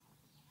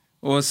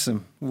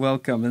Awesome.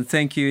 Welcome. And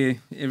thank you,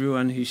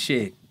 everyone who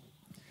shared.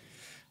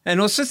 And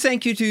also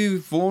thank you to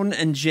Vaughn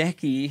and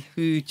Jackie,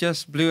 who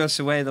just blew us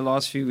away the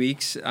last few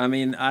weeks. I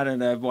mean, I don't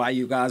know why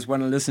you guys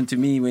want to listen to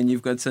me when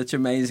you've got such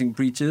amazing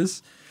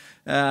preachers.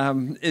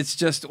 It's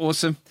just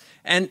awesome.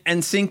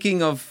 And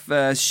thinking of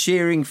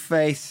sharing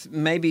faith,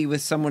 maybe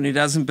with someone who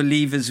doesn't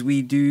believe as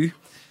we do.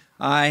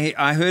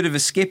 I heard of a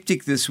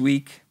skeptic this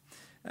week,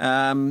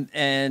 and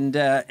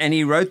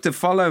he wrote the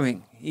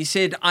following. He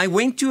said, I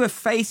went to a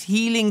faith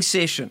healing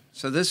session.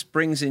 So this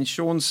brings in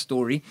Sean's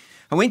story.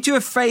 I went to a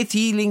faith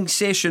healing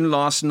session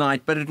last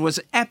night, but it was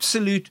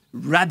absolute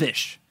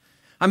rubbish.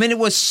 I mean, it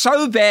was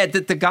so bad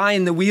that the guy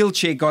in the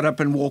wheelchair got up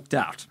and walked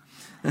out.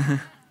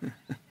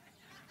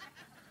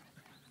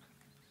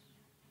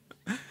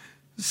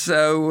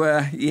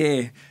 So,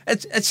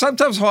 it's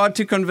sometimes hard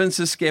to convince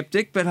a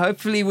skeptic, but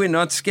hopefully we're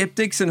not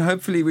skeptics and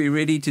hopefully we're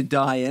ready to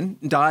dive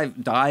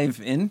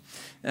in.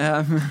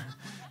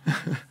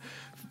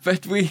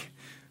 But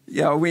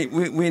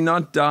we're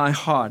not die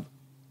hard.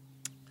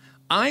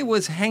 I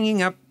was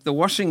hanging up the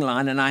washing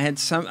line, and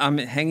I'm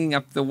hanging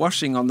up the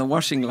washing on the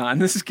washing line.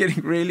 This is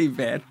getting really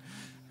bad.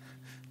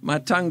 My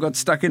tongue got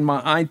stuck in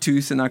my eye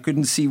tooth, and I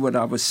couldn't see what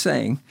I was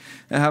saying.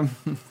 And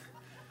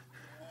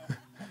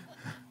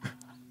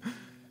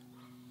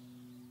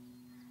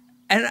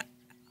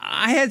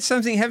I had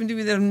something happen to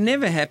me that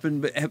never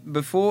happened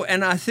before,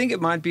 and I think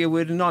it might be a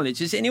word of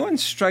knowledge. Is anyone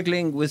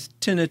struggling with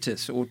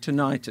tinnitus or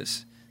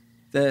tinnitus?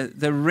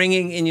 The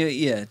ringing in your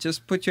ear.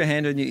 Just put your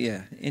hand on your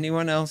ear.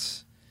 Anyone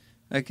else?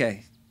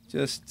 Okay.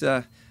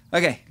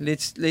 Okay,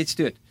 let's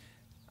do it.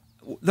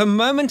 The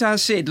moment I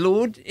said,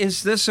 Lord,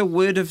 is this a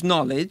word of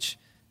knowledge?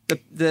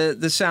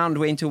 The sound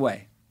went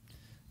away.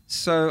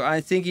 So I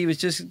think he was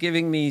just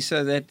giving me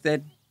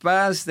that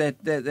buzz,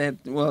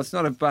 well, it's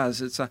not a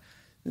buzz.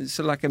 It's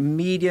like a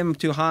medium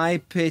to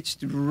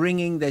high-pitched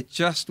ringing that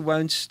just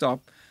won't stop.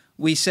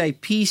 We say,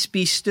 peace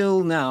be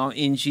still now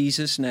in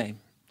Jesus' name.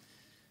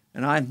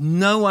 And I have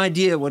no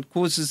idea what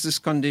causes this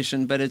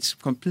condition, but it's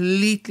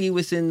completely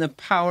within the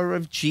power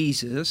of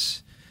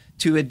Jesus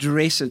to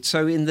address it.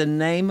 So in the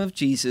name of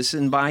Jesus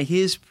and by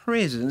his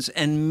presence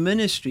and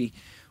ministry,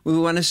 we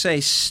want to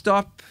say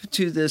stop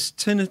to this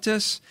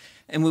tinnitus,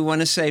 and we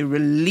want to say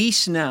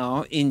release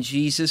now in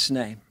Jesus'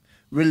 name.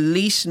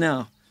 Release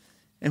now.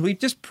 And we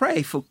just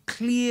pray for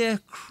clear,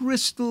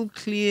 crystal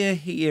clear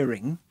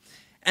hearing,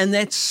 and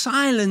that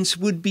silence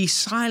would be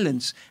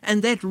silence,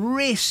 and that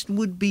rest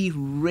would be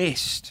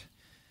rest,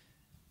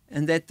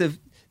 and that the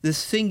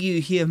thing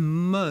you hear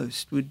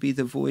most would be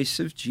the voice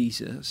of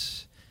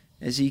Jesus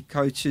as he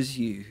coaches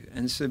you.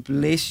 And so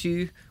bless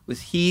you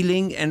with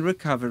healing and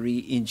recovery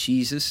in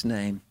Jesus'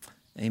 name.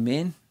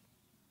 Amen.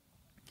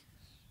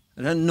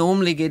 I don't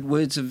normally get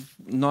words of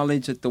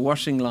knowledge at the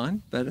washing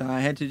line, but I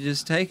had to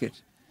just take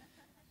it.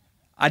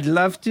 I'd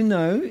love to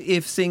know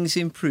if things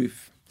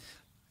improve.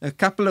 A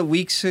couple of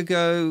weeks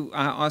ago,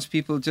 I asked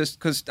people, just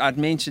because I'd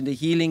mentioned a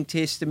healing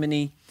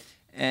testimony,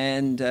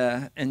 and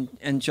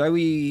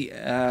Joey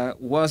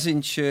was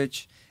in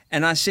church,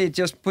 and I said,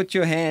 just put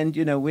your hand,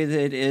 whether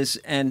it is,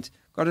 and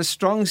got a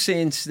strong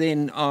sense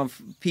then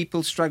of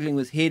people struggling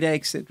with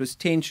headaches. That was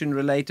tension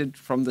related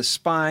from the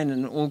spine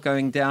and all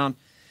going down.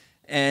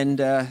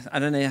 And I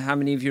don't know how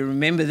many of you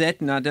remember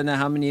that, and I don't know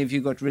how many of you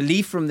got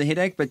relief from the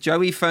headache, but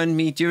Joey phoned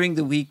me during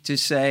the week to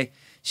say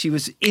she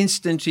was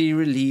instantly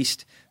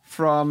released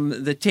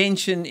from the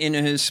tension in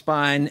her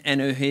spine, and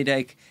her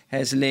headache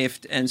has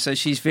left. And so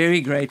she's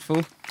very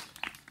grateful.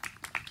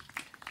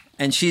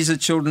 And she's at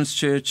Children's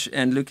Church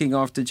and looking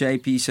after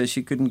JP, so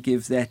she couldn't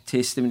give that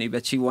testimony,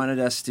 but she wanted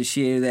us to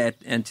share that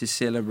and to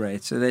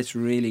celebrate. So that's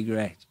really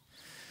great.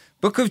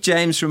 Book of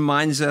James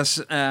reminds us,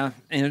 and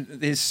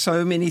there's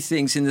so many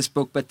things in this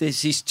book, but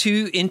there's these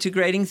two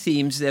integrating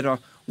themes that are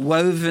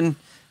woven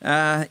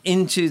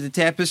into the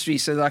tapestry.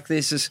 So like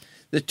there's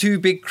the two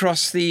big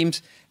cross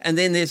themes, and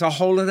then there's a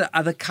whole lot of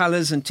other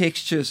colors and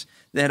textures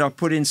that are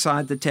put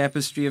inside the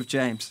tapestry of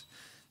James.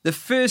 The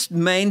first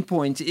main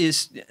point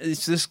is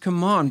this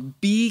command,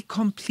 be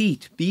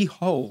complete, be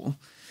whole,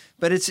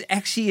 but it's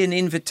actually an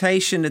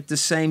invitation at the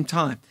same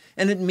time.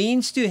 And it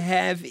means to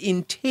have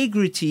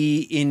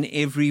integrity in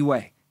every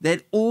way,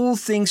 that all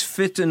things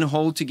fit and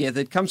hold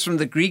together. It comes from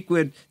the Greek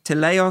word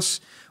teleos,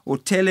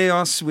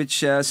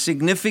 which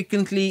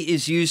significantly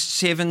is used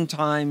 7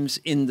 times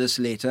in this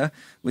letter,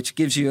 which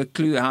gives you a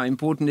clue how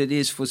important it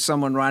is for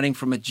someone writing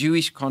from a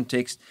Jewish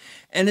context.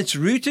 And it's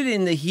rooted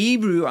in the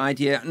Hebrew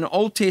idea, an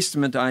Old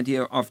Testament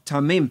idea of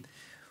tamim,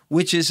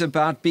 which is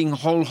about being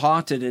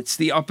wholehearted. It's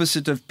the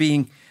opposite of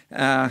being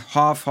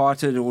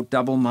half-hearted or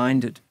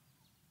double-minded.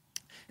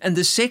 And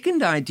the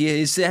second idea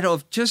is that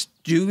of just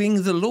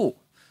doing the law.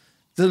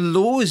 The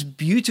law is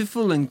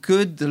beautiful and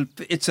good.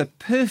 It's a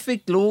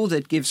perfect law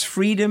that gives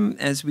freedom,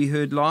 as we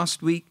heard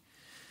last week.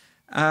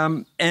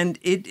 And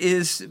it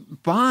is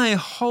by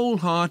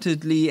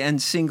wholeheartedly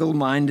and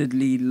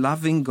single-mindedly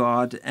loving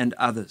God and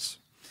others.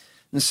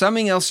 And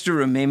something else to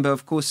remember,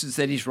 of course, is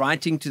that he's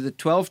writing to the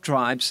 12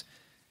 tribes,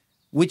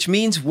 which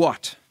means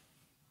what?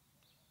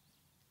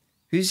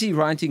 Who's he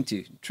writing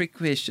to? Trick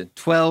question.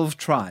 12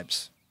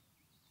 tribes.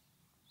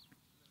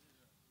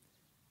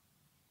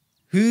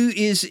 Who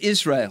is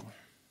Israel?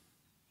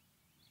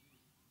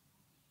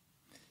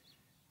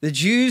 The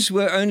Jews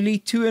were only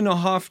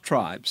 2.5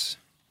 tribes.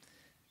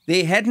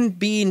 There hadn't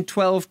been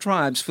 12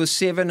 tribes for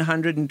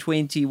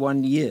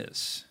 721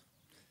 years.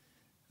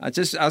 I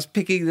was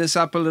picking this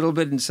up a little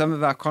bit in some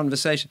of our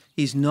conversation.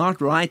 He's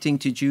not writing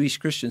to Jewish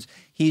Christians.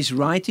 He's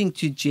writing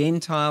to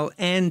Gentile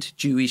and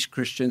Jewish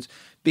Christians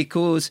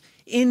because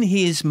in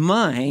his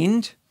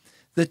mind,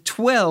 the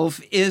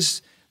 12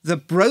 is the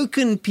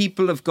broken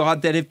people of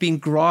God that have been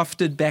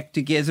grafted back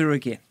together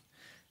again.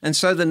 And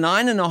so the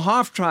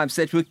 9.5 tribes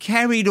that were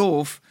carried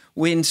off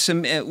when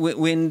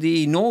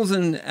the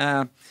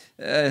northern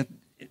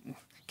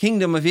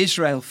kingdom of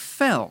Israel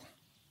fell,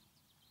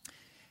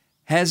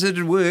 as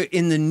it were,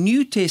 in the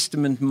New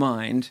Testament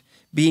mind,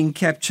 being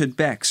captured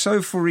back.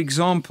 So, for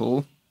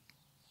example,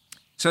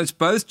 so it's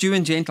both Jew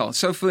and Gentile.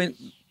 So for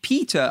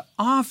Peter,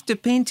 after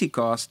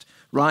Pentecost,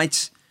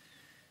 writes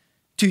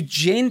to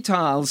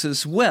Gentiles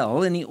as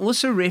well, and he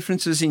also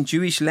references in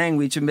Jewish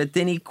language, but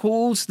then he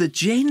calls the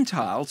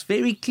Gentiles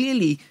very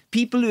clearly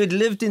people who had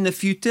lived in the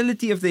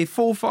futility of their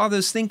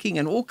forefathers' thinking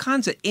and all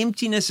kinds of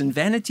emptiness and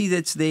vanity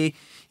that's there.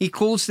 He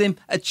calls them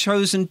a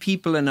chosen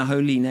people and a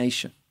holy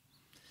nation.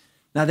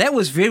 Now, that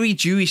was very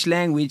Jewish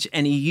language,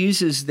 and he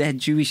uses that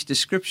Jewish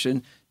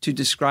description to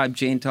describe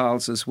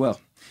Gentiles as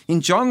well. In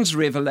John's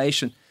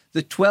revelation,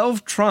 the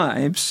 12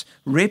 tribes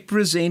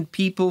represent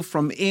people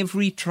from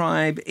every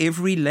tribe,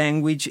 every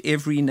language,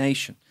 every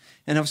nation.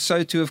 And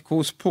so too, of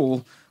course,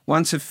 Paul,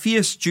 once a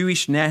fierce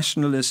Jewish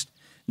nationalist,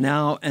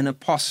 now an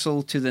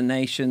apostle to the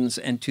nations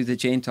and to the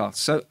Gentiles.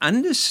 So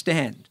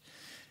understand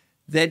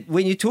that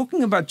when you're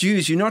talking about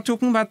Jews, you're not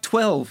talking about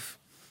 12.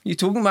 You're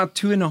talking about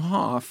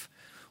 2.5.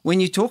 When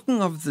you're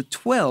talking of the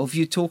 12,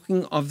 you're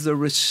talking of the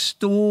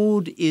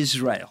restored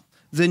Israel,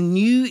 the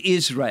new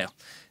Israel.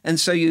 And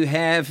so you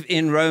have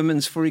in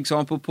Romans, for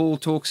example, Paul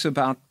talks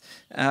about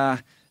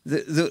the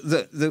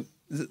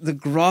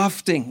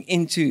grafting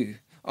into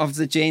of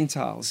the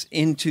Gentiles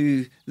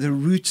into the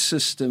root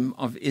system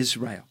of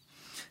Israel.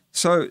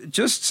 So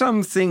just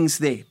some things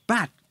there.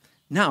 But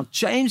now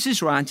James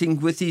is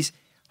writing with his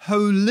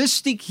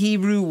holistic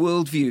Hebrew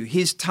worldview,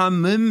 his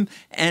tamim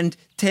and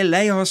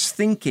teleos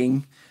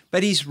thinking,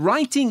 but he's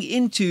writing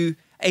into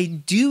a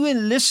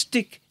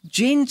dualistic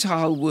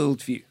Gentile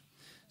worldview.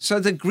 So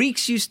the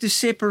Greeks used to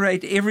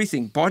separate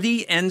everything,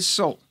 body and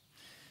soul.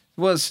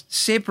 It was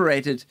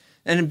separated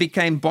and it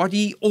became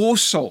body or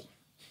soul.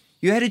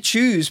 You had to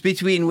choose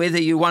between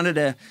whether you wanted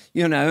a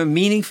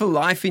meaningful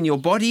life in your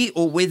body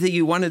or whether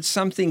you wanted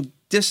something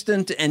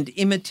distant and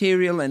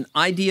immaterial and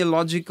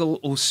ideological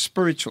or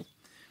spiritual.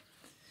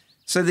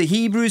 So the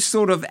Hebrews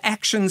thought of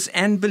actions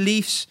and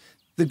beliefs.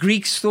 The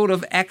Greeks thought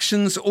of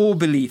actions or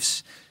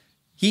beliefs.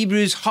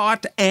 Hebrews,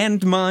 heart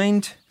and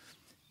mind.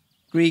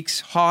 Greeks,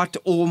 heart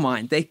or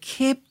mind. They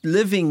kept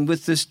living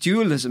with this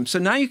dualism. So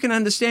now you can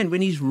understand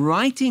when he's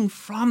writing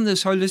from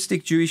this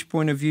holistic Jewish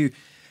point of view,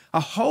 a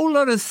whole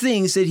lot of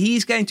things that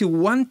he's going to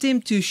want them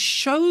to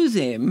show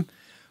them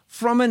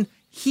from an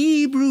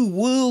Hebrew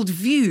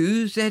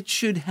worldview that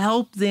should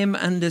help them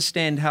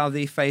understand how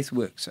their faith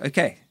works.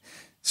 Okay,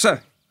 so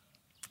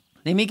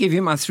let me give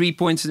you my 3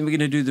 points and then we're going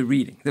to do the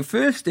reading. The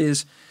first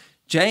is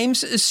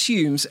James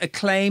assumes a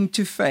claim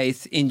to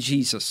faith in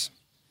Jesus.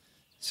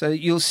 So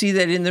you'll see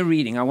that in the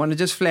reading. I want to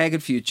just flag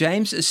it for you.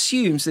 James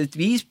assumes that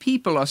these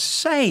people are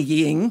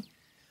saying,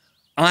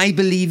 I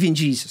believe in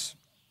Jesus,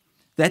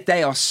 that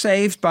they are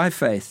saved by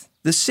faith.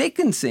 The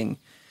second thing,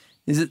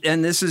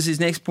 and this is his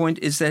next point,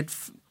 is that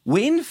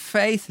when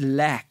faith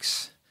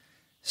lacks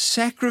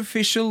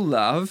sacrificial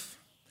love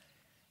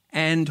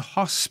and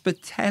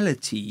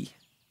hospitality,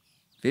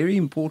 very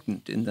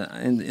important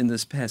in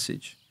this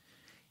passage,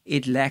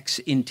 it lacks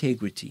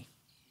integrity.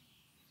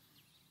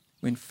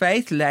 When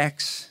faith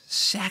lacks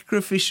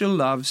sacrificial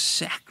love,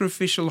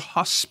 sacrificial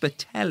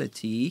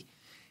hospitality,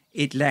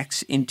 it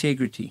lacks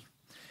integrity.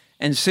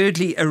 And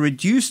thirdly, a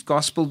reduced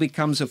gospel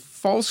becomes a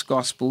false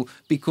gospel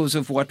because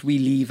of what we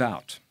leave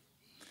out.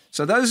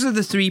 So those are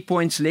the 3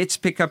 points. Let's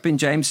pick up in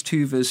James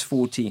 2, verse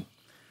 14.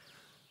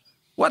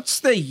 What's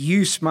the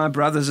use, my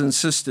brothers and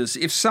sisters,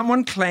 if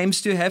someone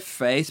claims to have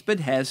faith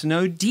but has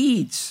no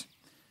deeds?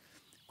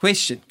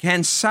 Question,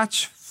 can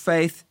such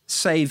faith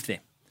save them?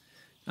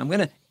 I'm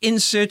going to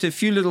insert a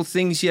few little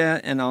things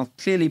here, and I'll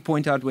clearly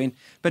point out when.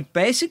 But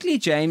basically,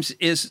 James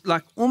is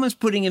like almost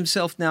putting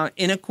himself now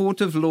in a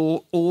court of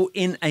law or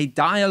in a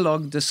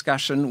dialogue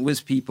discussion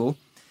with people.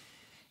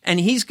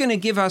 And he's going to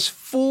give us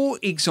 4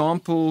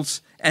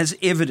 examples as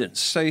evidence.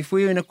 So if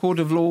we're in a court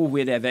of law,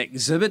 we'd have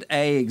Exhibit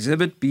A,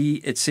 Exhibit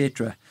B,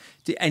 etc.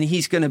 And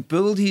he's going to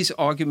build his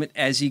argument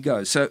as he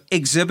goes. So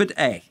Exhibit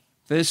A,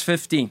 verse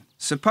 15.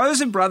 Suppose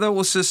a brother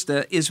or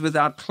sister is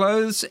without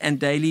clothes and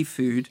daily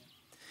food,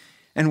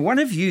 and one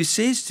of you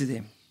says to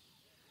them,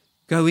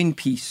 go in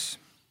peace,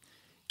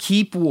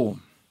 keep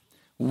warm,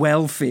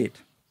 well fed,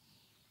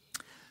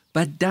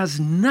 but does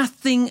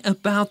nothing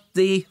about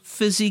their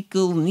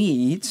physical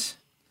needs.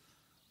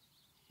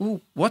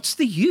 Well, what's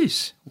the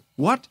use?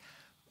 What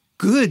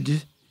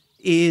good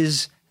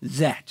is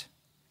that?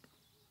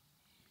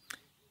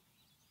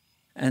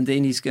 And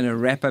then he's going to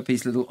wrap up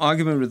his little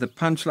argument with the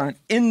punchline.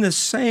 In the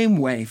same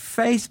way,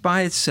 faith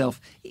by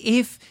itself,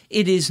 if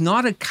it is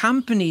not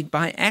accompanied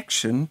by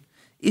action,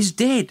 is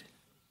dead.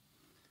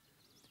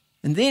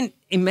 And then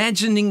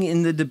imagining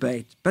in the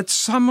debate, but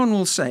someone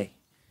will say,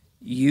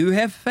 you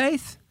have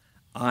faith,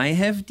 I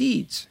have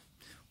deeds.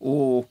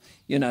 Or,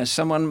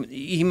 someone,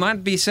 he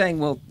might be saying,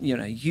 well,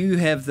 you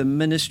have the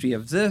ministry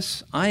of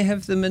this, I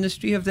have the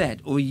ministry of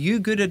that. Or you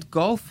good at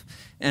golf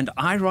and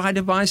I ride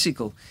a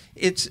bicycle.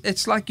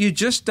 It's like you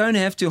just don't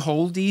have to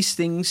hold these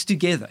things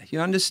together. You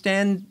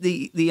understand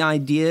the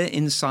idea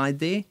inside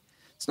there?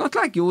 It's not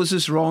like yours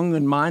is wrong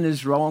and mine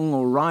is wrong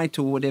or right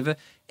or whatever.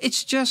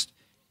 It's just,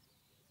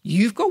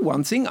 you've got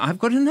one thing, I've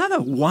got another.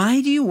 Why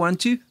do you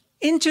want to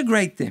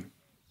integrate them?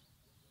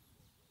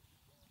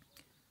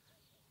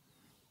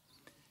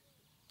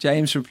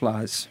 James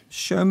replies,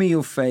 show me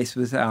your faith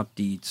without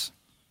deeds.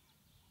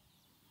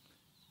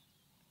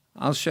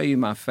 I'll show you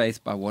my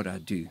faith by what I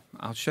do.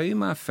 I'll show you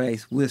my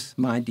faith with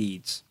my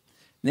deeds.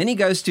 And then he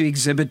goes to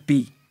Exhibit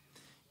B.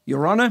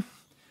 Your Honor,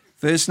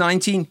 verse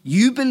 19,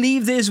 you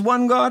believe there's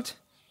one God?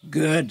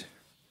 Good.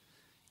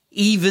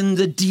 Even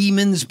the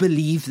demons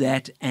believe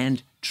that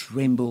and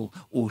tremble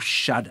or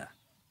shudder.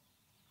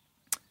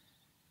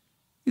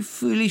 You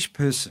foolish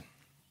person.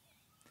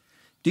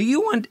 Do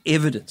you want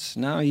evidence?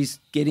 Now he's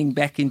getting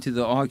back into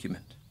the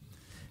argument.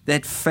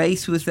 That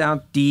faith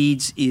without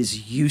deeds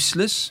is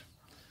useless.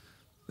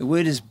 The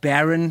word is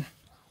barren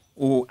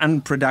or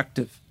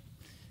unproductive.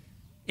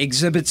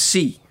 Exhibit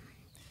C.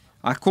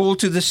 I call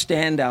to the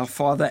stand our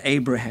father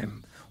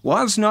Abraham.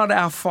 Was not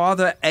our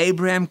father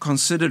Abraham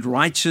considered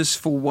righteous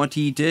for what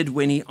he did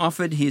when he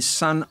offered his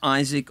son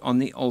Isaac on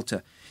the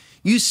altar?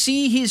 You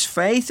see, his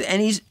faith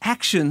and his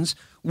actions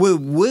were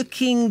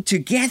working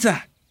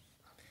together.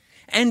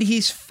 And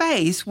his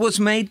faith was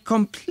made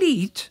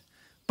complete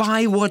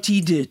by what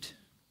he did.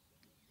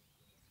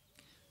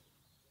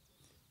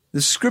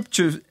 The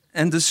scripture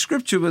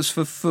was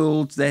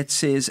fulfilled that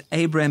says,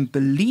 Abraham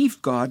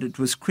believed God, it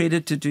was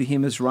credited to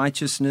him as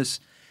righteousness,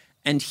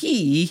 and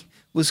he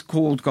was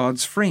called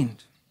God's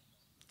friend.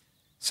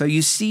 So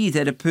you see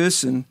that a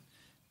person,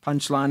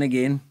 punchline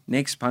again,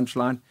 next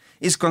punchline,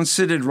 is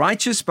considered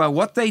righteous by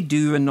what they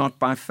do and not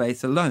by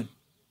faith alone.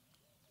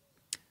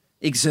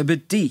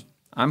 Exhibit D.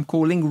 I'm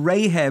calling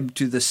Rahab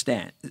to the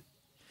stand.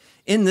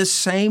 In the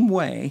same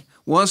way,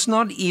 was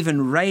not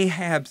even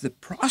Rahab the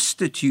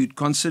prostitute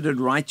considered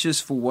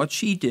righteous for what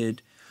she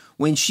did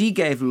when she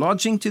gave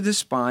lodging to the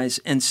spies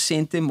and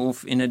sent them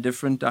off in a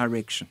different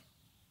direction?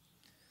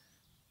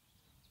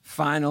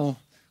 Final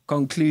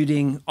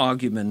concluding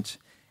argument.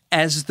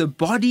 As the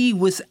body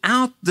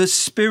without the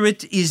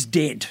spirit is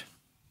dead.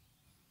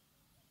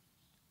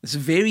 It's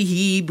very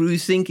Hebrew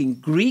thinking.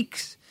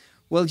 Greeks,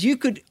 well,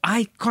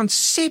 I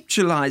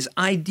conceptualize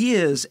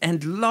ideas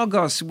and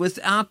logos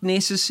without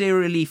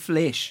necessarily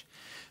flesh.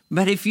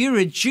 But if you're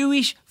a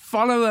Jewish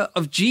follower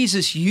of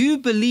Jesus, you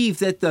believe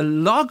that the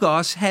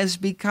logos has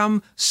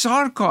become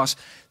sarkos,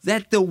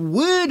 that the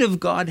word of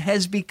God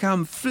has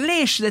become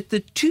flesh, that the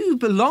two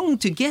belong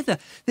together.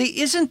 There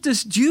isn't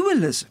this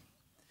dualism.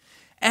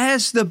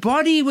 As the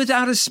body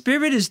without a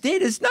spirit is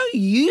dead, it's no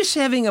use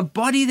having a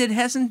body that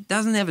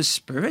doesn't have a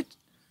spirit.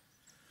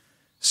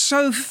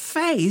 So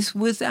faith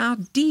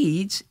without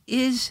deeds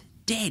is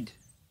dead.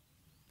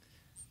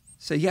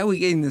 So yeah, we're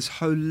getting this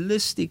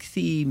holistic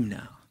theme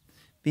now,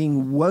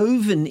 being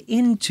woven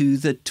into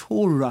the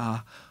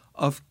Torah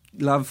of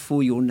love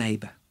for your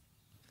neighbor.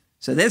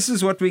 So this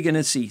is what we're going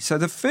to see. So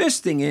the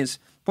first thing is,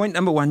 point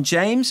number one,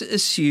 James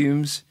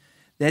assumes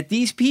that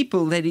these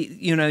people that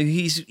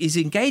he's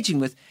engaging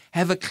with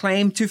have a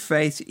claim to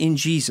faith in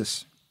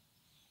Jesus.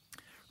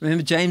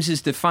 Remember, James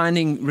is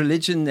defining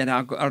religion that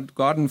our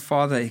God and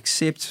Father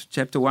accepts,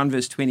 chapter 1,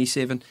 verse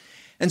 27.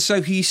 And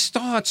so he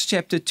starts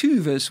chapter 2,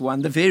 verse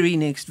 1, the very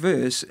next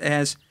verse,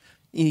 as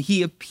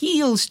he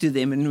appeals to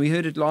them, and we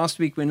heard it last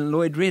week when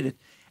Lloyd read it,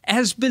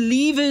 as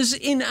believers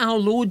in our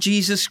Lord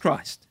Jesus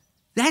Christ.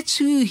 That's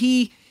who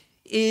he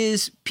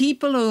is,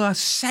 people who are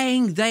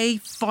saying they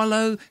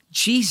follow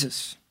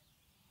Jesus.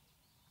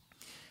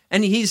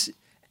 And he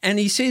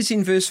says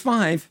in verse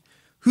 5,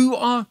 who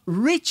are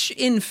rich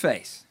in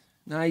faith.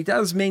 Now, he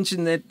does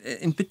mention that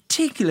in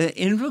particular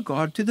in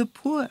regard to the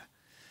poor,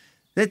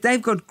 that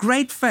they've got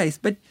great faith.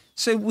 But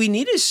so we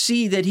need to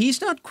see that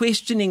he's not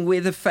questioning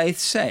whether faith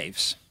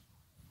saves.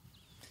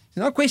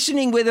 He's not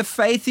questioning whether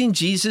faith in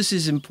Jesus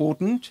is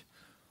important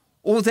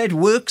or that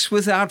works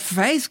without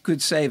faith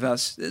could save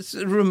us. It's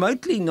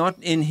remotely not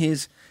in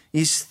his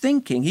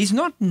thinking. He's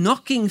not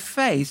knocking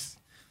faith.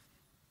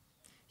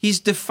 He's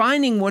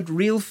defining what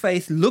real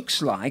faith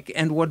looks like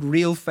and what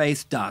real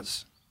faith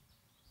does.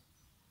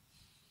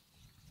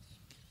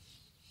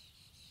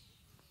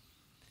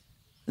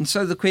 And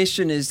so the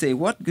question is there,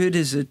 what good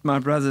is it, my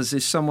brothers,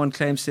 if someone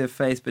claims to have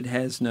faith but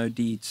has no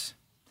deeds?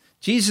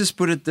 Jesus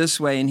put it this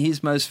way in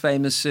his most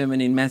famous sermon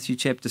in Matthew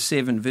chapter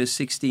 7, verse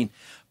 16.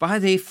 By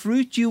their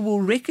fruit you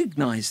will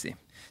recognize them.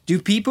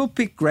 Do people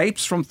pick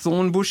grapes from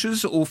thorn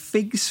bushes or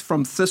figs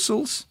from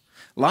thistles?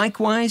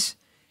 Likewise,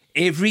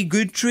 every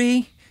good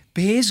tree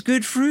bears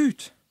good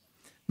fruit,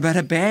 but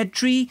a bad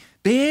tree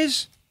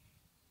bears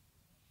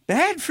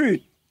bad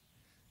fruit.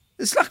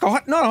 It's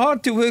like not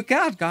hard to work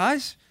out,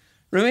 guys.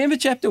 Remember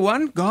chapter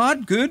 1,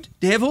 God, good,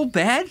 devil,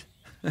 bad.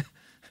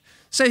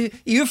 So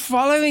you're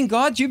following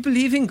God, you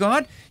believe in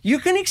God, you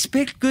can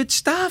expect good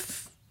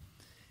stuff.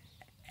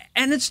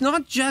 And it's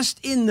not just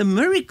in the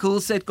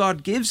miracles that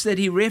God gives that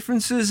he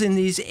references in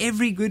these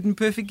every good and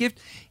perfect gift.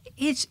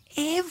 It's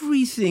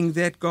everything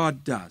that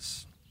God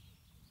does.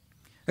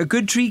 A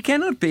good tree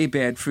cannot bear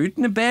bad fruit,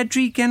 and a bad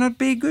tree cannot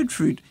bear good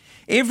fruit.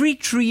 Every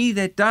tree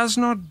that does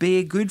not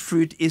bear good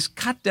fruit is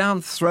cut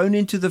down, thrown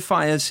into the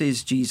fire,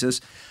 says Jesus.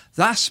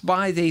 Thus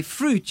by their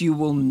fruit you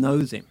will know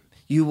them.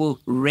 You will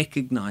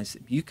recognize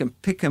them. You can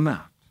pick them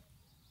out.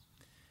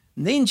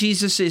 And then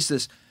Jesus says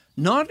this,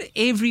 not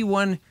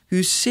everyone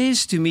who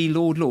says to me,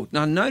 Lord, Lord.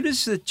 Now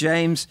notice that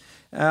James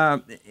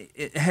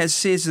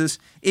says this,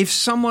 if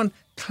someone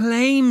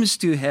claims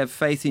to have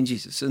faith in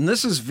Jesus, and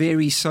this is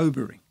very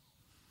sobering,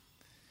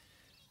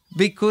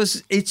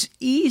 because it's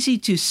easy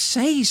to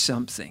say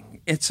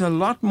something. It's a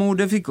lot more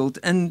difficult,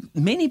 and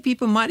many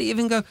people might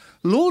even go,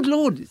 Lord,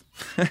 Lord,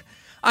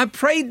 I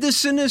prayed the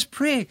sinner's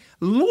prayer.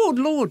 Lord,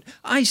 Lord,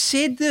 I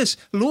said this.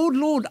 Lord,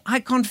 Lord, I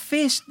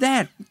confessed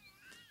that.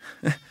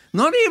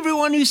 Not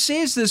everyone who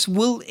says this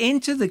will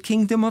enter the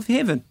kingdom of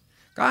heaven.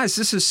 Guys,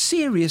 this is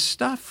serious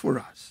stuff for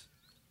us.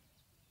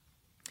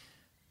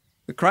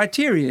 The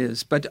criteria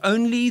is, but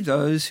only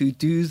those who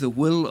do the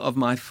will of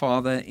my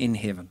Father in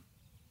heaven.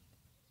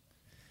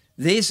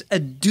 There's a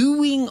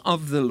doing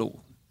of the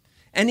law.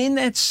 And in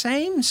that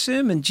same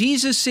sermon,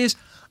 Jesus says,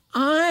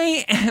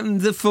 I am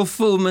the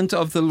fulfillment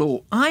of the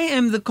law. I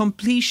am the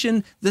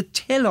completion, the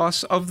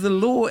telos of the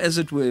law, as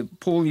it were.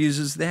 Paul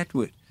uses that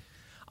word.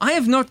 I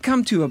have not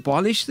come to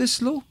abolish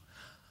this law.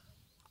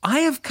 I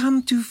have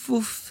come to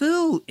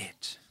fulfill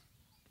it.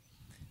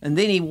 And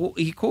then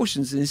he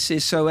cautions and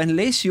says, so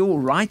unless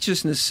your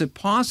righteousness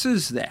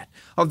surpasses that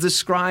of the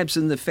scribes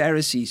and the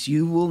Pharisees,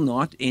 you will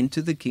not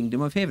enter the kingdom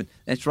of heaven.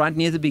 That's right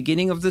near the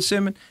beginning of the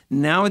sermon.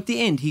 Now at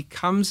the end, he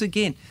comes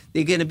again.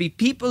 There are going to be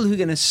people who are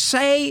going to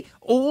say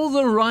all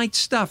the right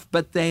stuff,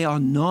 but they are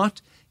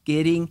not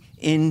getting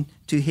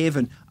into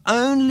heaven.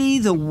 Only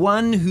the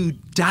one who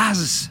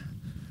does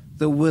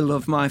the will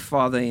of my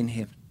Father in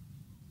heaven.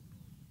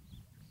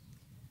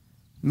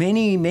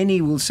 Many,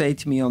 many will say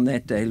to me on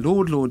that day,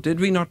 Lord, Lord, did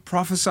we not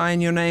prophesy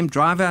in your name,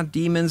 drive out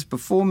demons,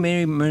 perform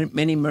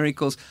many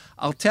miracles?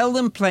 I'll tell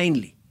them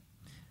plainly,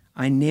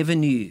 I never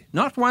knew you.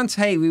 Not once,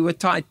 hey, we were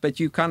tight, but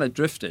you kind of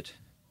drifted.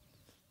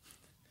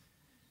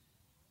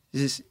 He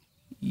says,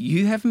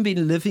 you haven't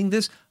been living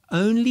this.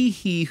 Only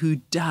he who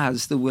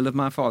does the will of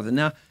my Father.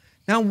 Now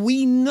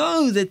we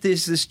know that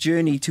there's this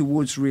journey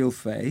towards real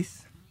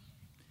faith.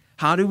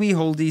 How do we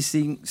hold these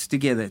things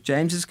together?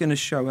 James is going to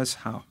show us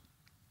how.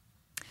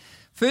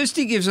 First,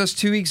 he gives us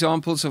two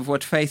examples of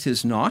what faith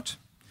is not,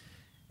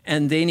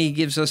 and then he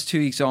gives us two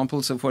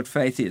examples of what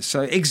faith is.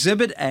 So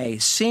exhibit A,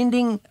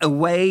 sending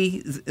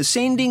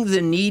the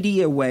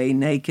needy away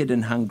naked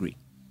and hungry.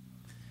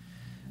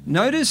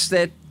 Notice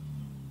that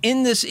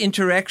in this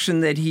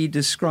interaction that he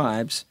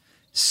describes,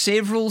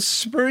 several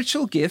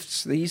spiritual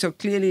gifts, these are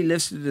clearly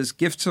listed as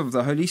gifts of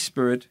the Holy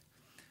Spirit,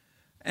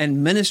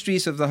 and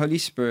ministries of the Holy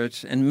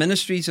Spirit and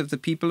ministries of the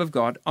people of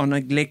God are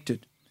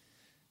neglected.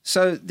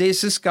 So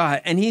there's this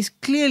guy, and he's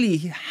clearly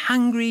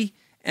hungry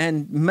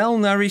and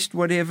malnourished,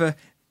 whatever,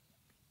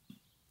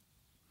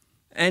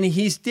 and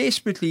he's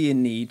desperately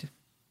in need.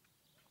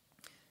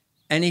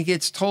 And he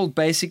gets told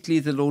basically,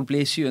 the Lord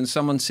bless you, and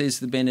someone says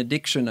the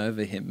benediction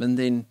over him, and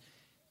then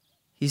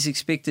he's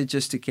expected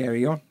just to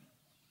carry on.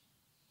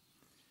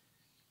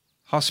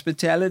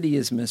 Hospitality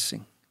is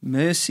missing.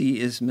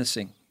 Mercy is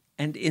missing.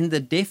 And in the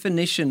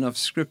definition of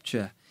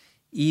Scripture,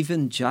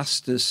 even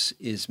justice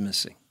is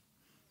missing.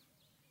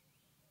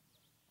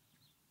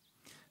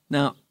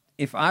 Now,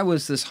 if I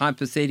was this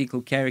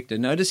hypothetical character,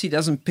 notice he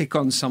doesn't pick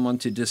on someone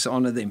to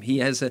dishonor them. He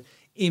has an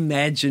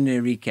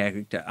imaginary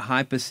character, a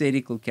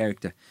hypothetical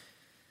character.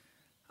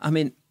 I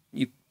mean,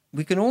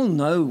 we can all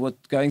know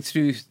what's going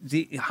through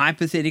the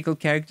hypothetical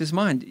character's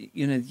mind.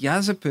 You know,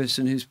 here's a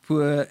person who's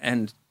poor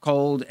and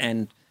cold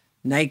and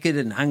naked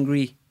and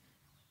hungry.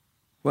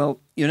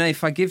 Well, you know,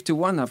 if I give to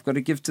one, I've got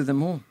to give to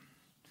them all.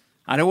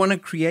 I don't want to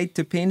create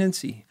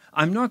dependency.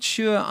 I'm not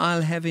sure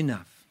I'll have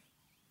enough.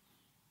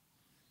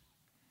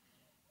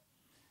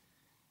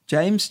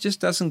 James just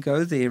doesn't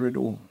go there at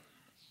all,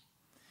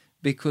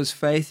 because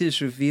faith is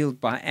revealed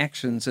by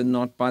actions and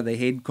not by the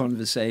head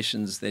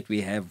conversations that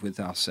we have with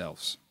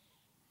ourselves.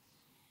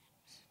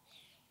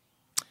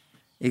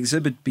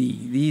 Exhibit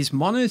B, these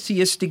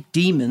monotheistic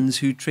demons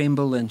who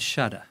tremble and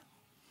shudder.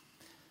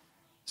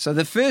 So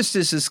the first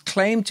is this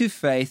claim to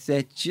faith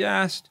that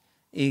just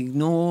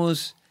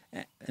ignores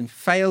and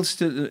fails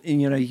to,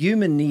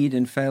 human need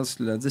and fails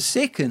to love. The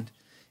second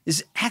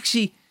is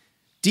actually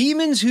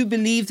Demons who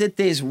believe that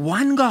there's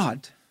one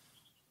God,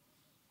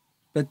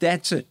 but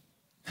that's it.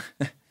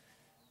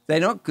 They're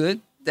not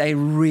good. They're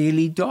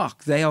really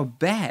dark. They are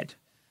bad.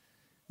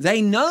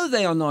 They know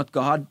they are not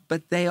God,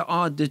 but they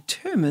are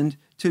determined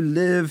to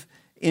live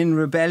in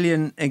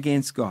rebellion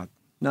against God.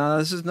 Now,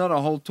 this is not a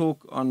whole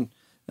talk on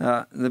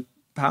the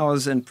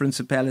powers and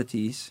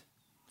principalities,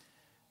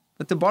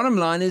 but the bottom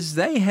line is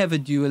they have a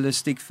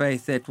dualistic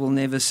faith that will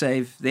never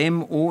save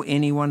them or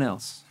anyone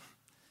else.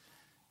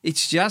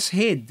 It's just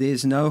head,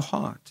 there's no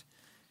heart.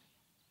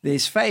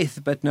 There's faith,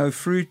 but no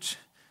fruit.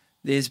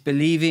 There's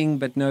believing,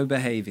 but no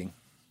behaving.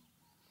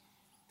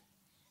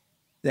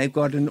 They've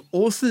got an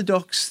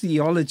orthodox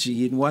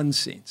theology in one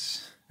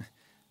sense.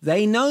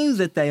 They know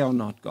that they are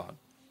not God.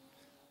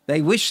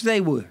 They wish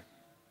they were.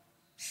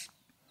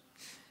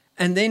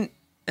 And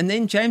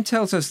then James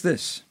tells us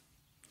this,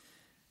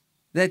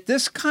 that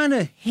this kind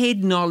of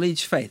head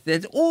knowledge faith,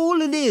 that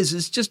all it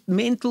is just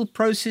mental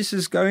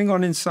processes going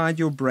on inside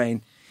your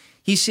brain,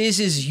 he says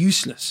is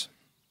useless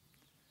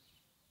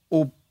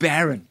or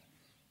barren.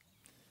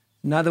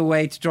 Another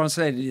way to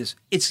translate it is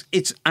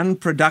it's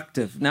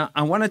unproductive. Now,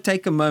 I want to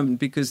take a moment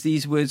because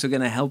these words are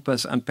going to help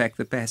us unpack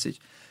the passage.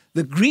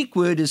 The Greek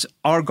word is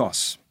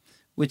argos,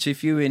 which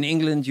if you were in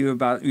England, you'd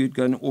go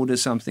and order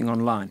something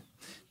online.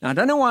 Now, I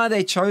don't know why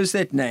they chose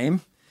that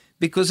name,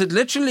 because it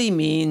literally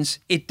means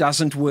it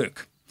doesn't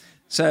work.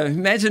 So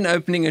imagine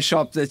opening a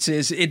shop that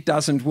says it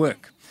doesn't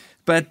work.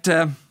 But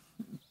and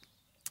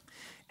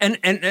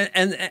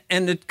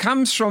it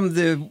comes from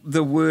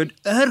the word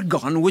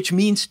ergon, which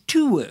means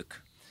to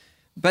work.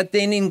 But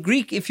then in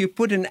Greek, if you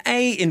put an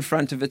A in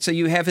front of it, so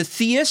you have a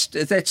theist,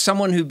 that's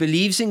someone who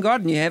believes in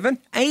God, and you have an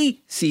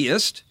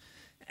atheist,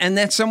 and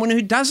that's someone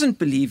who doesn't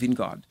believe in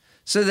God.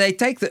 So they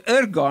take the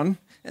ergon,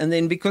 and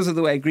then because of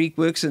the way Greek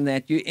works in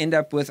that, you end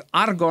up with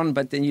argon,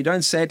 but then you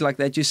don't say it like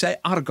that, you say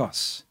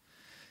argos.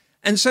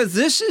 And so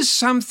this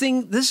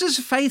is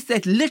faith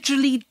that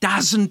literally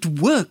doesn't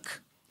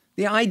work.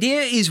 The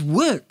idea is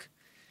work.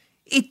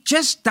 It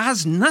just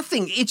does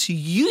nothing. It's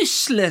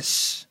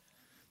useless.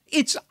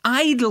 It's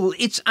idle.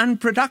 It's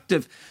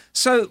unproductive.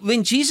 So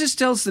when Jesus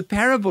tells the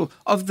parable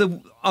of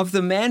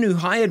the man who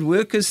hired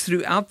workers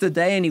throughout the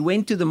day, and he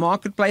went to the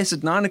marketplace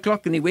at 9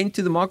 o'clock and he went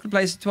to the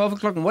marketplace at 12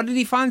 o'clock, and what did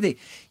he find there?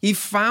 He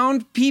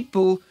found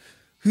people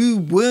who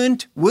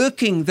weren't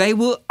working. They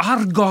were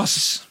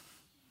argos.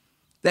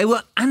 They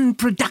were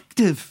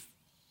unproductive.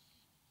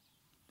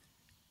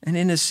 And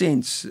in a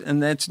sense,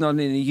 and that's not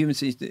in a human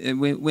sense,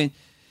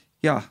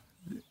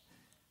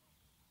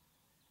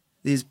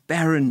 there's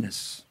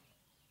barrenness.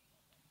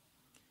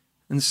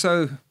 And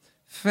so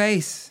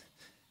faith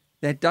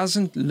that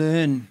doesn't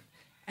learn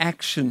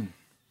action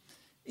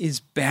is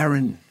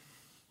barren,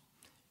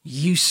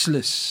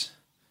 useless.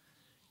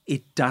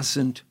 It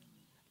doesn't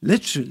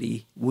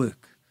literally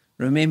work.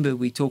 Remember,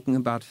 we're talking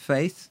about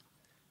faith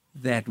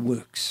that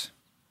works.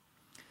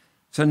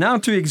 So now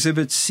to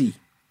Exhibit C.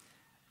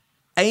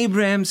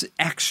 Abraham's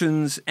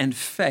actions and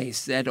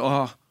faith that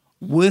are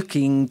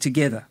working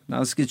together. Now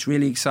this gets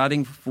really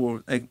exciting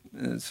for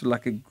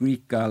like a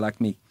Greek guy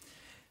like me.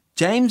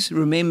 James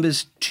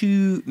remembers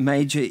two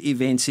major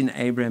events in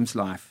Abraham's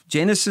life.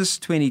 Genesis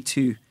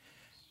 22.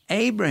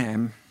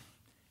 Abraham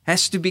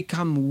has to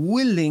become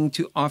willing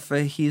to offer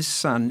his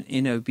son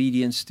in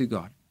obedience to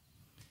God.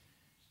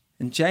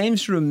 And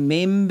James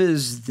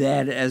remembers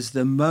that as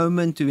the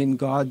moment when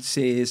God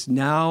says,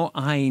 "Now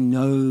I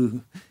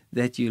know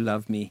that you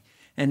love me."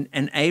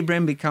 And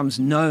Abraham becomes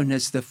known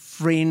as the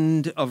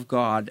friend of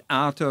God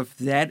out of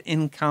that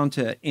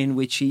encounter in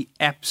which he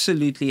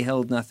absolutely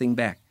held nothing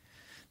back.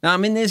 Now, I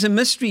mean, there's a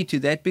mystery to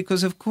that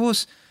because, of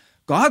course,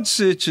 God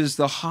searches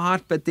the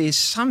heart, but there's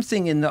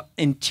something in the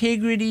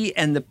integrity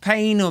and the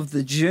pain of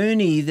the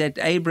journey that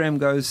Abraham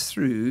goes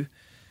through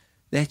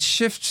that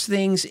shifts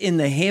things in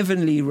the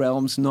heavenly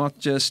realms, not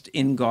just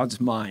in God's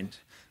mind.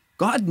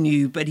 God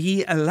knew, but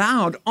he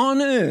allowed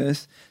on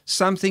earth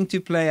something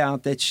to play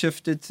out that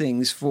shifted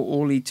things for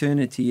all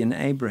eternity in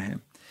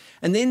Abraham.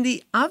 And then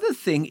the other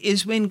thing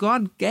is when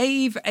God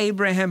gave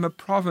Abraham a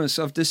promise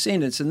of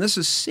descendants, and this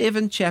is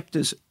 7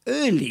 chapters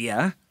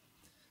earlier,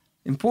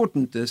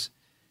 important this,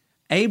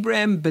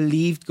 Abraham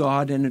believed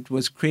God and it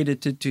was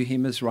credited to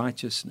him as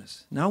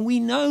righteousness. Now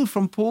we know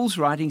from Paul's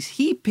writings,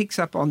 he picks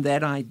up on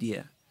that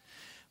idea.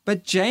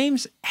 But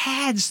James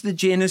adds the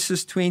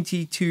Genesis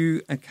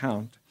 22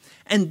 account.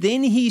 And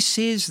then he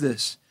says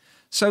this.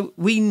 So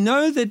we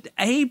know that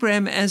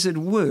Abraham, as it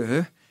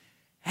were,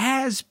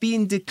 has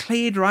been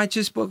declared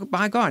righteous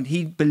by God.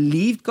 He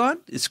believed God,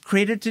 it's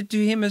credited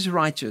to him as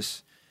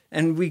righteous.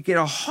 And we get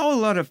a whole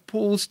lot of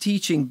Paul's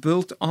teaching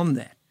built on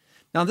that.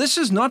 Now, this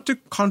is not to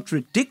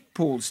contradict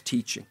Paul's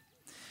teaching.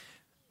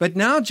 But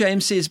now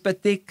James says,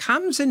 but there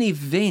comes an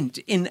event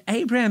in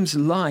Abraham's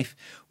life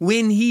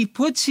when he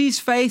puts his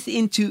faith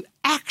into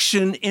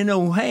action in a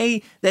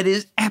way that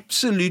is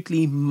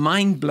absolutely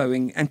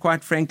mind-blowing and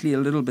quite frankly a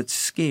little bit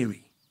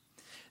scary.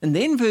 And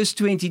then verse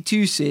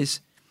 22 says,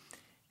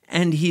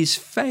 and his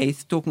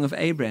faith, talking of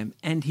Abraham,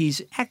 and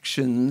his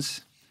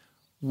actions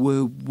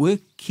were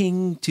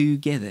working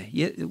together.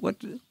 Yeah, what?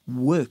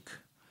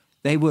 Work.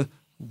 They were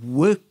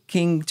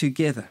working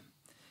together.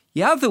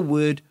 The other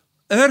word,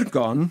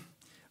 ergon,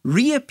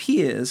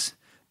 reappears,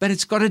 but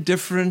it's got a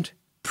different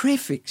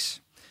prefix.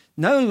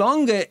 No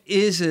longer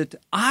is it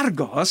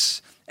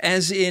argos,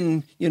 as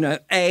in,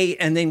 a,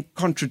 and then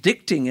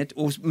contradicting it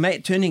or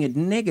turning it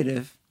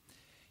negative.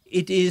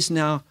 It is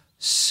now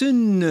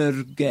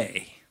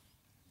synerge.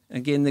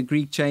 Again, the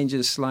Greek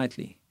changes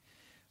slightly,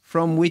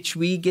 from which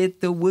we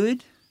get the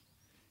word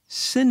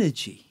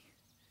synergy.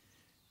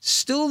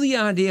 Still the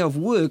idea of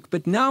work,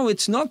 but now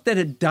it's not that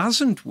it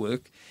doesn't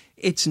work,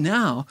 it's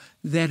now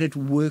that it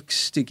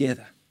works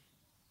together.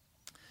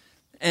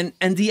 And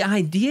the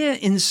idea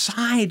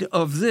inside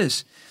of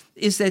this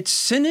is that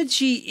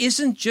synergy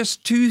isn't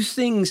just two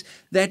things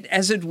that,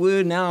 as it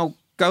were, now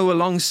go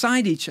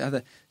alongside each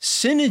other.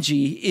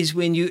 Synergy is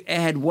when you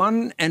add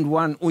 1 and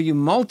 1, or you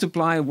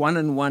multiply 1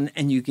 and 1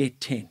 and you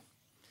get 10.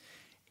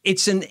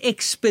 It's an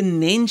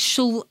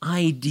exponential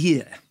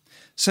idea.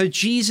 So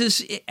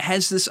Jesus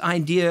has this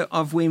idea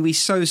of when we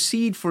sow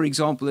seed, for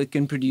example, it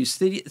can produce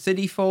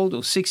 30-fold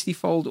or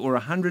 60-fold or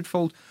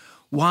 100-fold.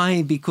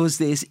 Why? Because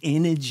there's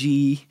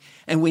energy.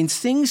 And when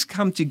things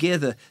come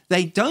together,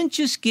 they don't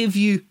just give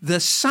you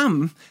the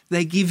sum,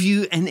 they give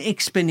you an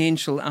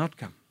exponential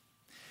outcome.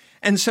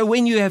 And so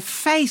when you have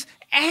faith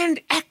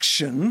and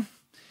action,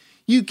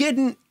 you get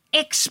an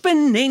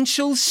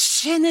exponential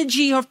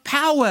synergy of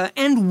power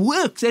and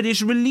work that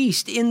is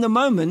released in the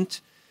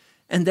moment.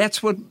 And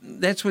that's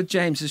what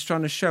James is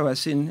trying to show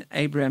us in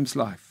Abraham's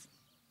life.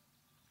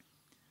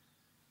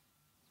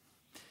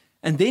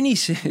 And then he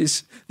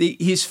says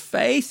his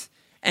faith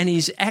and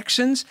his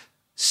actions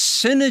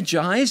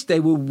synergized. They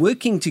were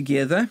working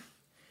together.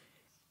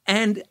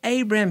 And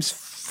Abraham's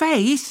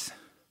faith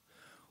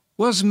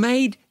was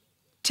made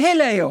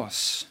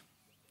teleos.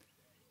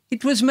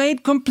 It was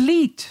made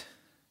complete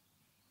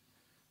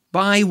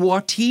by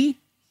what he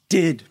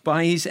did,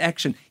 by his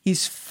action.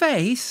 His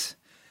faith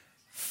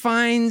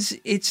finds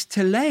its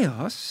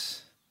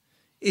teleos,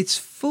 its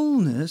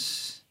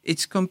fullness,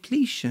 its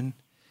completion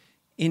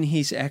in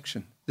his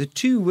action. The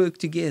two work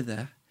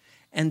together,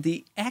 and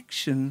the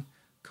action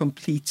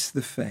completes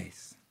the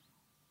faith.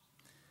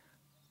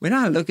 When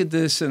I look at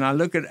this and I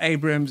look at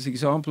Abraham's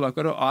example, I've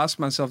got to ask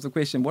myself the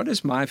question, what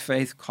is my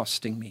faith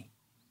costing me?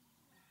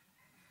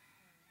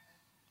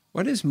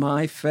 What is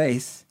my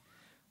faith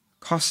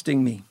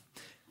costing me?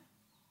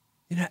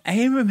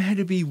 Abraham had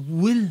to be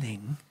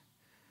willing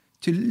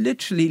to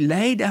literally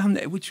lay down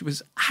that which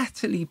was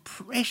utterly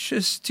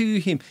precious to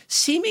him,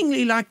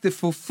 seemingly like the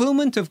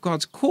fulfillment of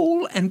God's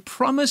call and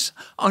promise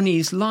on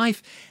his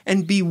life,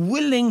 and be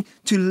willing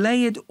to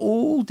lay it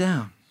all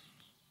down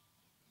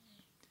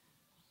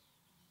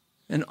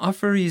and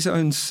offer his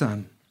own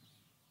son.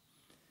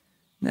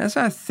 And as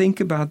I think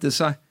about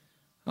this, I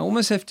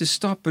almost have to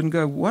stop and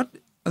go, what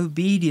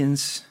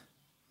obedience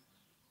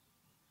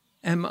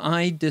am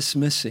I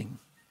dismissing?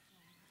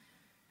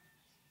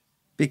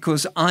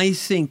 Because I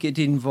think it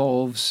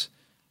involves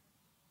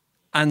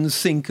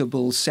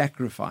unthinkable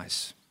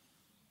sacrifice.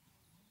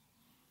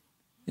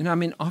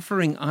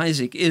 Offering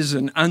Isaac is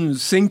an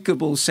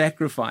unthinkable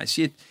sacrifice,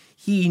 yet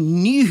he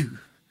knew.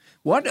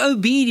 What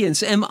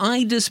obedience am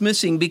I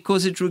dismissing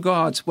because it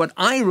involves what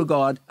I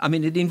regard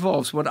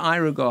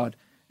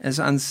as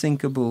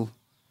unthinkable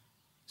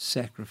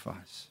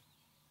sacrifice?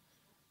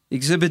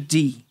 Exhibit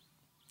D,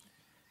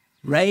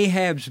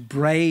 Rahab's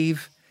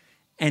brave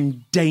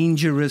and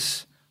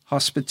dangerous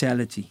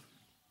hospitality.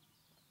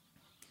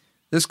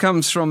 This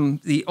comes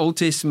from the Old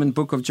Testament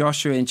book of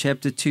Joshua in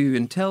chapter 2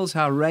 and tells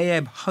how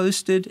Rahab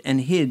hosted and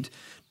hid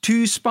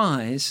 2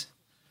 spies.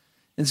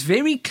 It's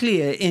very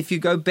clear if you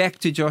go back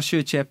to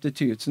Joshua chapter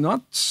 2. It's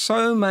not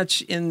so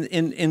much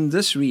in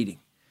this reading.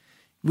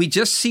 We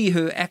just see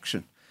her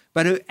action.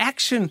 But her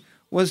action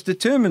was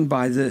determined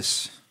by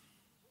this,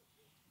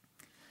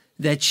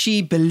 that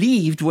she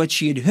believed what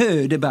she had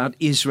heard about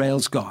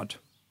Israel's God.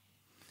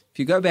 If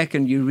you go back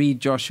and you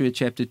read Joshua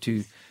chapter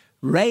 2,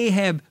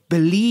 Rahab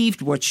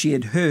believed what she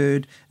had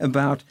heard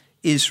about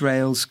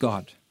Israel's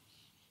God.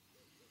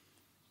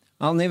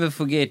 I'll never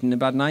forget, in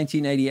about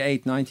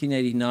 1988,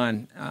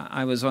 1989,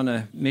 I was on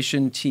a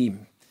mission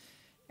team,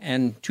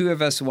 and 2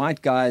 of us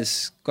white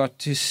guys got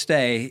to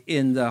stay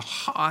in the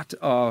heart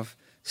of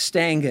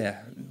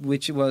Stanger,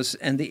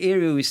 and the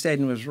area we stayed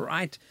in was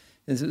right,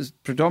 this was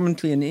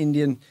predominantly an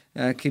Indian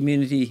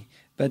community,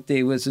 but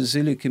there was a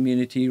Zulu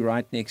community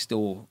right next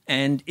door.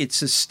 And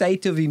it's a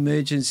state of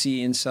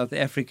emergency in South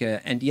Africa.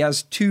 And he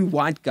has 2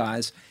 white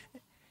guys,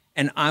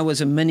 and I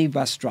was a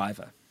minibus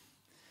driver.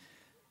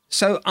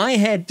 So I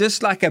had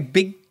just like a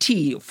big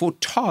T for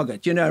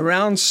target, a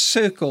round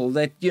circle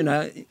that,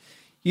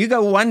 you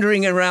go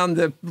wandering around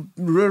the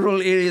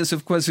rural areas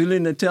of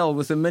KwaZulu-Natal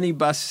with a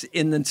minibus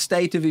in the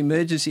state of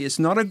emergency. It's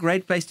not a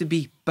great place to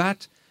be,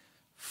 but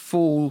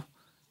for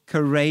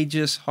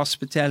courageous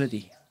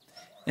hospitality.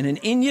 And an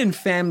Indian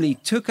family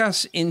took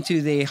us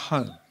into their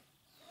home.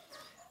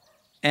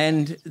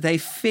 And they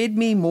fed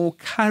me more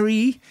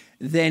curry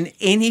than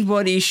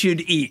anybody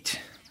should eat.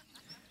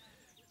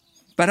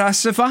 But I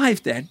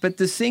survived that. But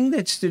the thing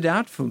that stood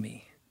out for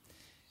me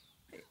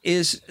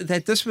is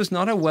that this was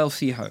not a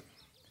wealthy home.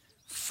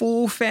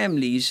 4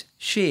 families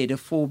shared a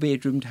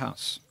 4-bedroomed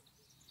house.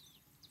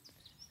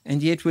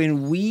 And yet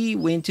when we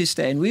went to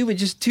stay, and we were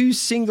just 2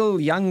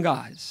 single young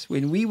guys,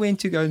 when we went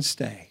to go and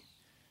stay,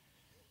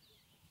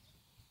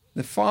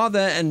 the father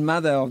and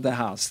mother of the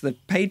house, the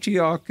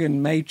patriarch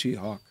and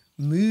matriarch,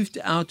 moved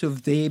out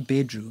of their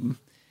bedroom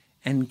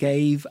and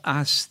gave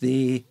us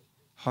their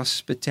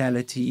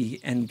hospitality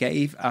and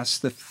gave us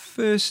the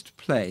first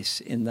place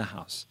in the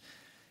house.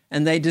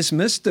 And they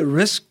dismissed the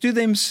risk to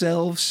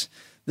themselves,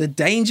 the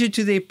danger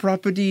to their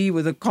property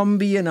with a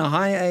combi and a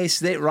high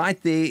ace right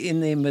there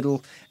in their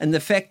middle, and the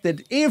fact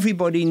that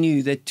everybody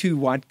knew that 2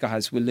 white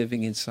guys were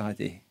living inside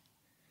there.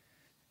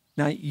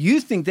 Now,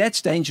 you think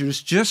that's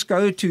dangerous. Just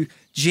go to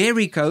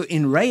Jericho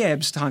in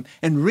Rahab's time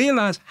and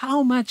realize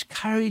how much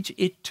courage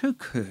it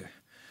took her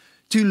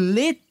to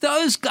let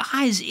those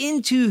guys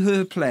into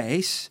her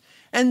place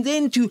and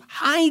then to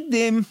hide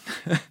them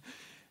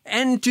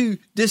and to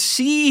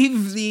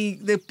deceive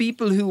the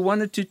people who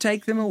wanted to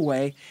take them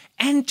away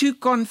and to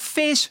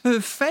confess her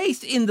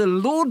faith in the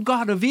Lord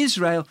God of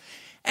Israel.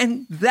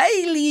 And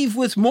they leave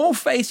with more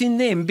faith in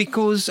them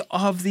because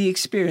of the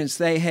experience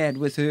they had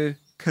with her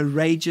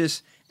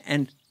courageous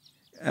and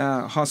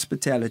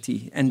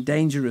hospitality and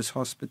dangerous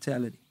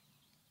hospitality.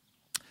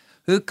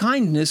 Her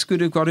kindness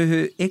could have got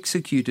her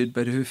executed,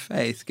 but her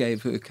faith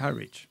gave her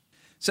courage.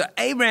 So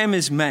Abraham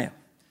is male,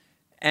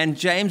 and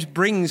James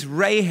brings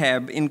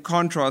Rahab in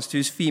contrast to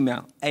his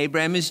female.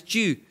 Abraham is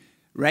Jew.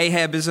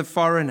 Rahab is a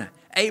foreigner.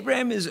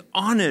 Abraham is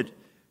honored.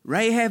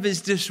 Rahab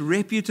is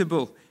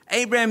disreputable.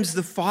 Abraham's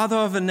the father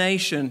of a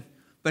nation,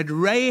 but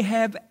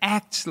Rahab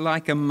acts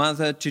like a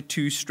mother to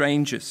 2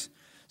 strangers.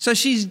 So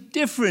she's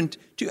different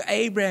to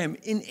Abraham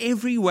in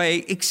every way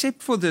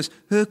except for this,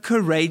 her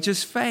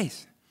courageous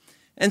faith.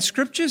 And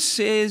Scripture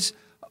says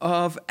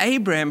of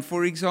Abraham,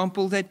 for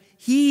example, that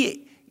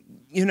he,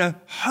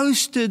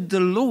 hosted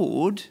the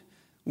Lord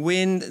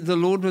when the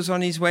Lord was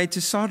on his way to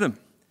Sodom.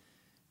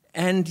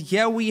 And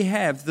here we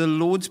have the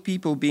Lord's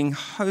people being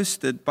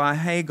hosted by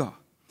Hagar.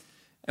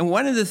 And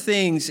one of the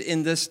things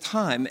in this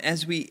time,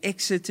 as we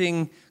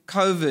exiting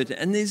COVID,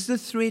 and there's the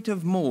threat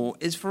of more,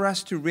 is for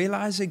us to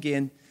realize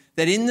again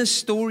that in the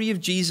story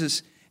of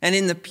Jesus and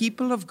in the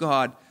people of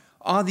God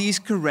are these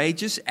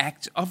courageous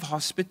acts of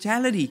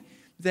hospitality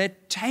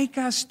that take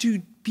us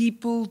to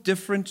people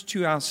different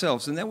to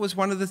ourselves. And that was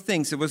one of the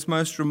things that was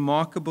most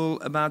remarkable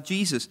about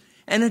Jesus.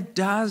 And it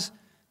does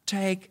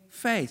take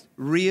faith.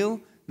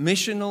 Real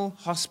missional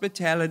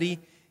hospitality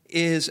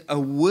is a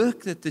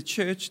work that the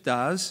church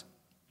does.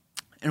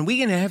 And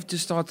we're going to have to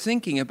start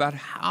thinking about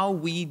how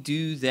we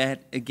do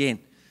that again.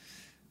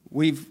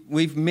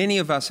 Many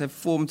of us have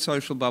formed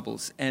social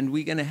bubbles, and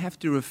we're going to have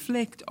to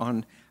reflect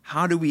on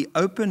how do we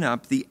open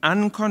up the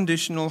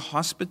unconditional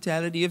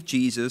hospitality of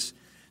Jesus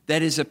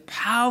that is a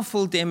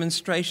powerful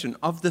demonstration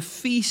of the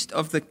feast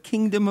of the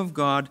kingdom of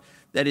God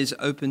that is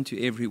open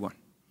to everyone.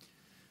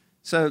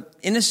 So,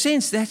 in a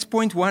sense, that's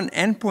point 1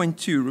 and point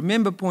 2.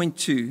 Remember, point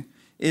 2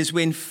 is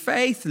when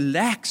faith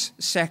lacks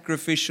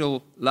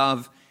sacrificial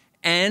love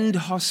and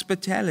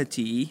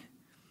hospitality,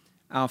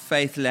 our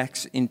faith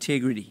lacks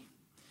integrity.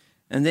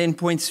 And then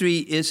point 3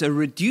 is a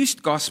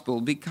reduced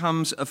gospel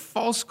becomes a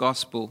false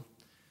gospel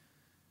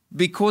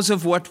because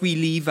of what we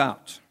leave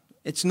out.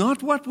 It's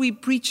not what we're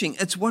preaching,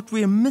 it's what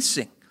we're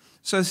missing.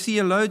 So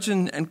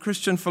theologian and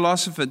Christian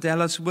philosopher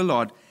Dallas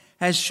Willard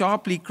has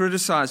sharply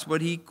criticized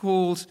what he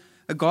calls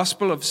a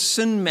gospel of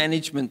sin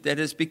management that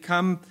has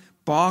become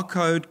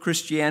barcode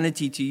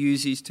Christianity, to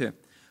use his term.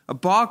 A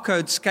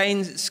barcode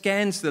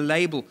scans the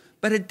label,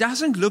 but it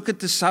doesn't look at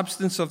the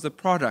substance of the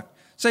product.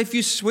 So if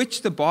you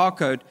switch the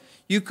barcode,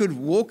 you could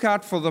walk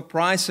out for the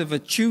price of a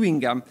chewing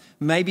gum,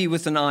 maybe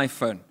with an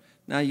iPhone.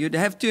 Now, you'd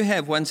have to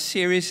have one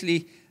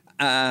seriously,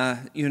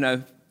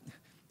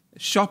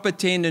 shop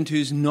attendant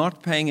who's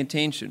not paying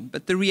attention.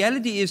 But the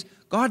reality is,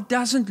 God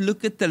doesn't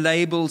look at the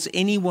labels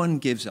anyone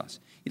gives us.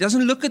 He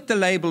doesn't look at the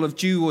label of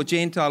Jew or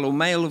Gentile or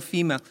male or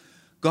female.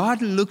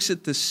 God looks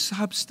at the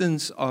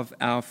substance of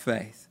our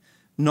faith,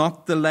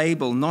 not the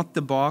label, not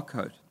the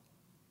barcode.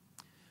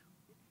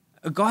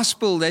 A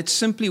gospel that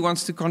simply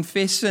wants to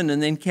confess sin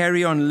and then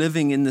carry on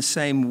living in the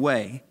same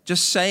way,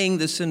 just saying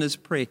the sinner's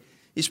prayer,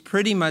 is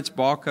pretty much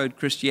barcode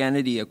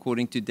Christianity,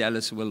 according to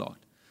Dallas Willard,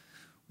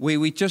 where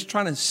we're just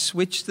trying to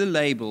switch the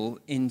label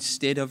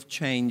instead of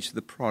change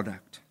the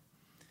product.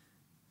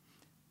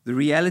 The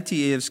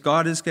reality is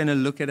God is going to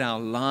look at our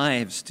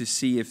lives to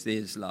see if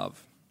there's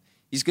love.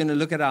 He's going to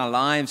look at our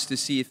lives to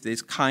see if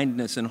there's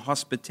kindness and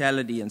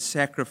hospitality and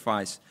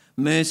sacrifice,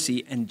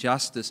 mercy and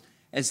justice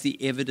as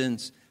the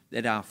evidence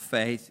that our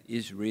faith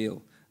is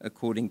real,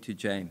 according to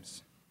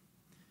James.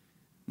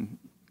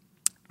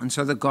 And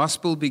so the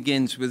gospel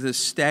begins with the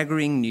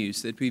staggering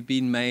news that we've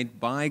been made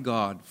by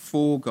God,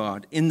 for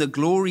God, in the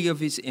glory of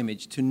his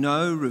image, to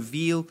know,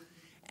 reveal,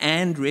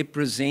 and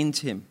represent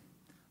him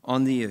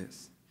on the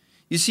earth.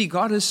 You see,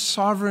 God has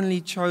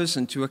sovereignly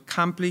chosen to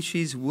accomplish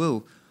his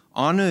will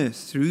on earth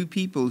through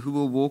people who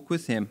will walk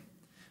with him.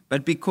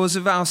 But because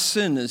of our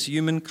sin as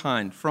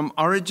humankind, from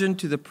origin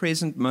to the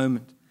present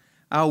moment,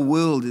 our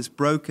world is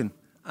broken,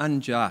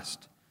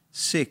 unjust,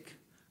 sick,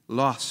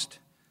 lost,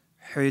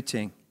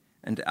 hurting,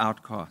 and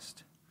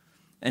outcast.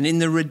 And in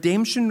the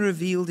redemption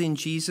revealed in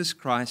Jesus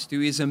Christ,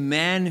 who is a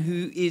man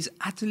who is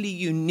utterly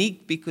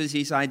unique because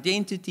his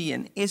identity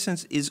and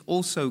essence is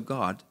also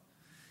God,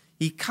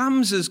 he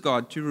comes as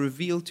God to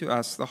reveal to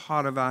us the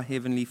heart of our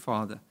Heavenly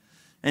Father.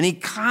 And he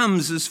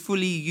comes as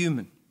fully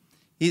human,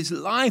 his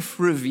life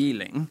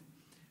revealing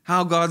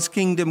how God's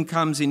kingdom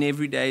comes in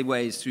everyday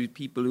ways through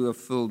people who are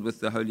filled with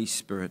the Holy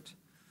Spirit.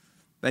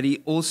 But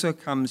he also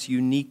comes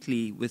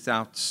uniquely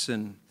without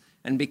sin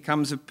and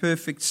becomes a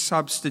perfect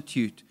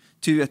substitute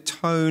to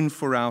atone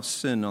for our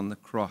sin on the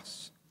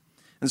cross.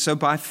 And so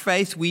by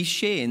faith we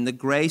share in the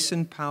grace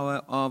and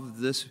power of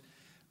this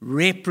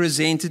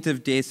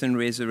representative death and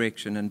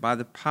resurrection. And by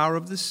the power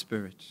of the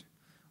Spirit,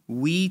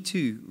 we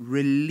too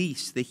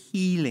release the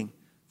healing,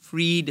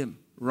 freedom,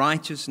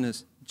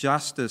 righteousness,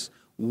 justice,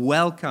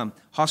 welcome,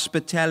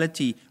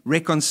 hospitality,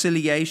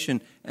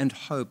 reconciliation, and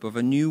hope of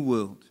a new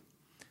world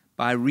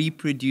by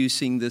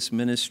reproducing this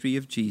ministry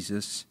of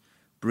Jesus,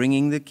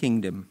 bringing the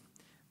kingdom,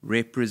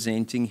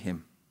 representing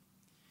him.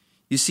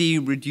 You see,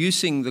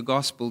 reducing the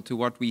gospel to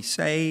what we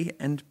say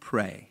and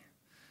pray,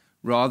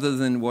 rather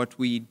than what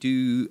we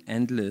do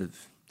and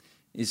live,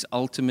 is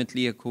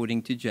ultimately,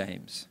 according to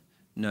James,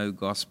 no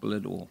gospel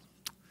at all.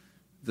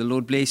 The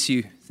Lord bless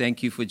you.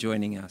 Thank you for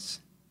joining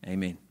us.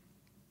 Amen.